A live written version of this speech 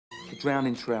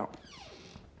drowning trout.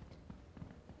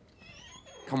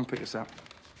 Come and pick us up.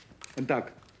 And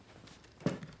Doug,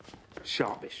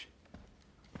 sharpish.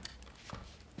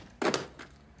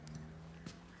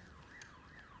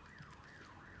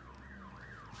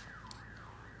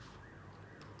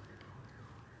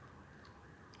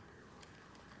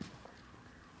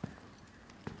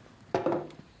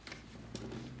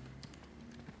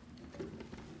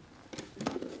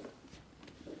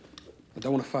 I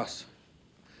don't want to fuss.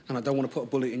 And I don't want to put a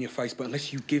bullet in your face, but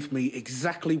unless you give me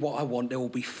exactly what I want, there will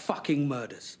be fucking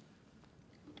murders.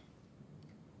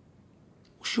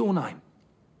 What's your name?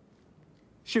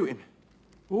 Shoot him.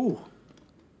 Ooh.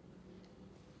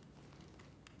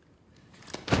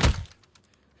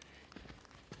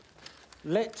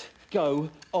 Let go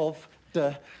of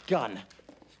the gun.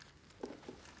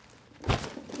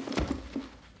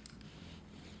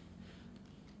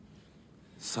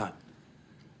 So,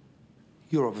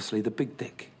 you're obviously the big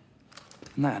dick.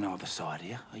 And that on either side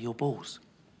here are your balls.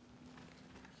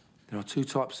 There are two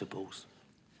types of balls.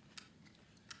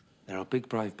 There are big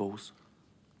brave balls,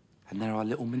 and there are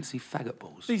little mincy faggot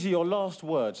balls. These are your last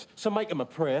words, so make them a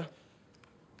prayer.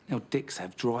 Now, dicks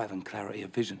have drive and clarity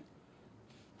of vision,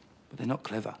 but they're not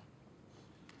clever.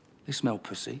 They smell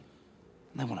pussy,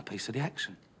 and they want a piece of the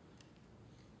action.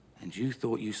 And you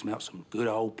thought you smelt some good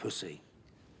old pussy,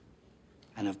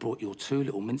 and have brought your two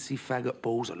little mincy faggot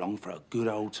balls along for a good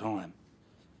old time.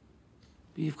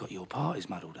 But you've got your parties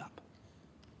muddled up.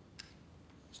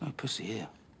 There's no pussy here.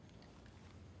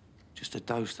 Just a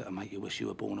dose that'll make you wish you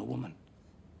were born a woman.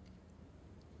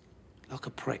 Like a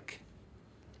prick.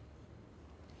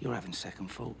 You're having second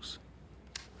thoughts.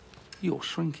 You're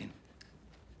shrinking.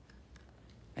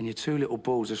 And your two little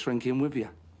balls are shrinking with you.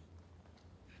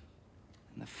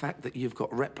 And the fact that you've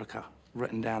got replica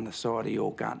written down the side of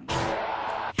your gun.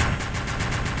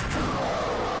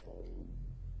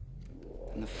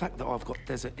 And the fact that I've got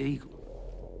Desert Eagle,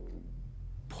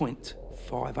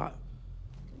 .50,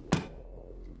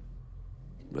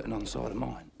 written on the side of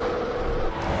mine.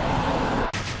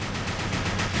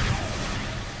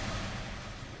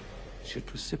 Should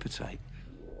precipitate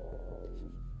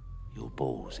your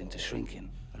balls into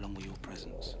shrinking along with your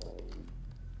presence.